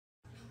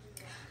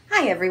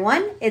Hi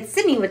everyone, it's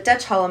Sydney with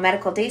Dutch Hollow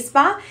Medical Day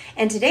Spa,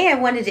 and today I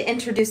wanted to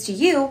introduce to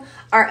you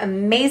our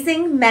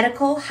amazing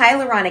medical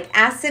hyaluronic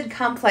acid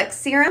complex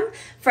serum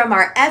from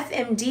our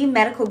FMD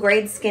medical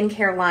grade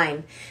skincare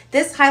line.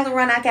 This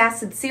hyaluronic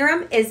acid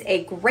serum is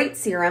a great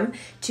serum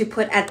to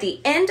put at the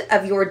end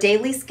of your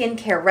daily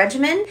skincare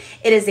regimen.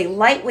 It is a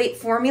lightweight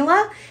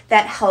formula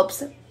that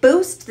helps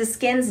boost the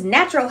skin's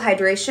natural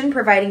hydration,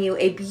 providing you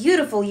a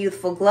beautiful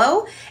youthful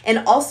glow, and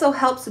also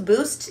helps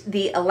boost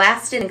the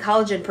elastin and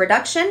collagen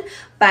production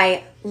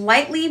by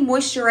lightly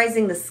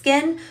moisturizing the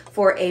skin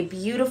for a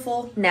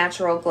beautiful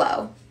natural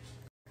glow.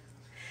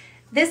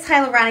 This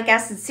hyaluronic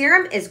acid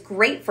serum is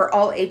great for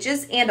all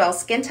ages and all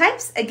skin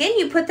types. Again,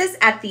 you put this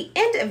at the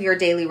end of your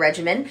daily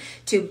regimen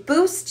to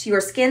boost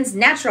your skin's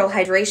natural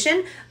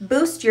hydration,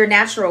 boost your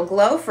natural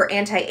glow for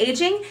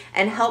anti-aging,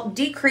 and help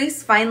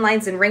decrease fine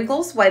lines and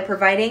wrinkles while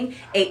providing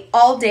a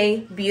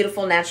all-day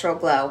beautiful natural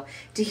glow.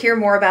 To hear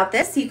more about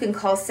this, you can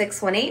call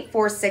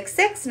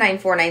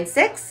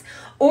 618-466-9496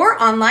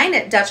 or online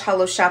at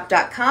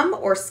DutchHollowShop.com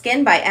or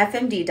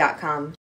skinbyfmd.com.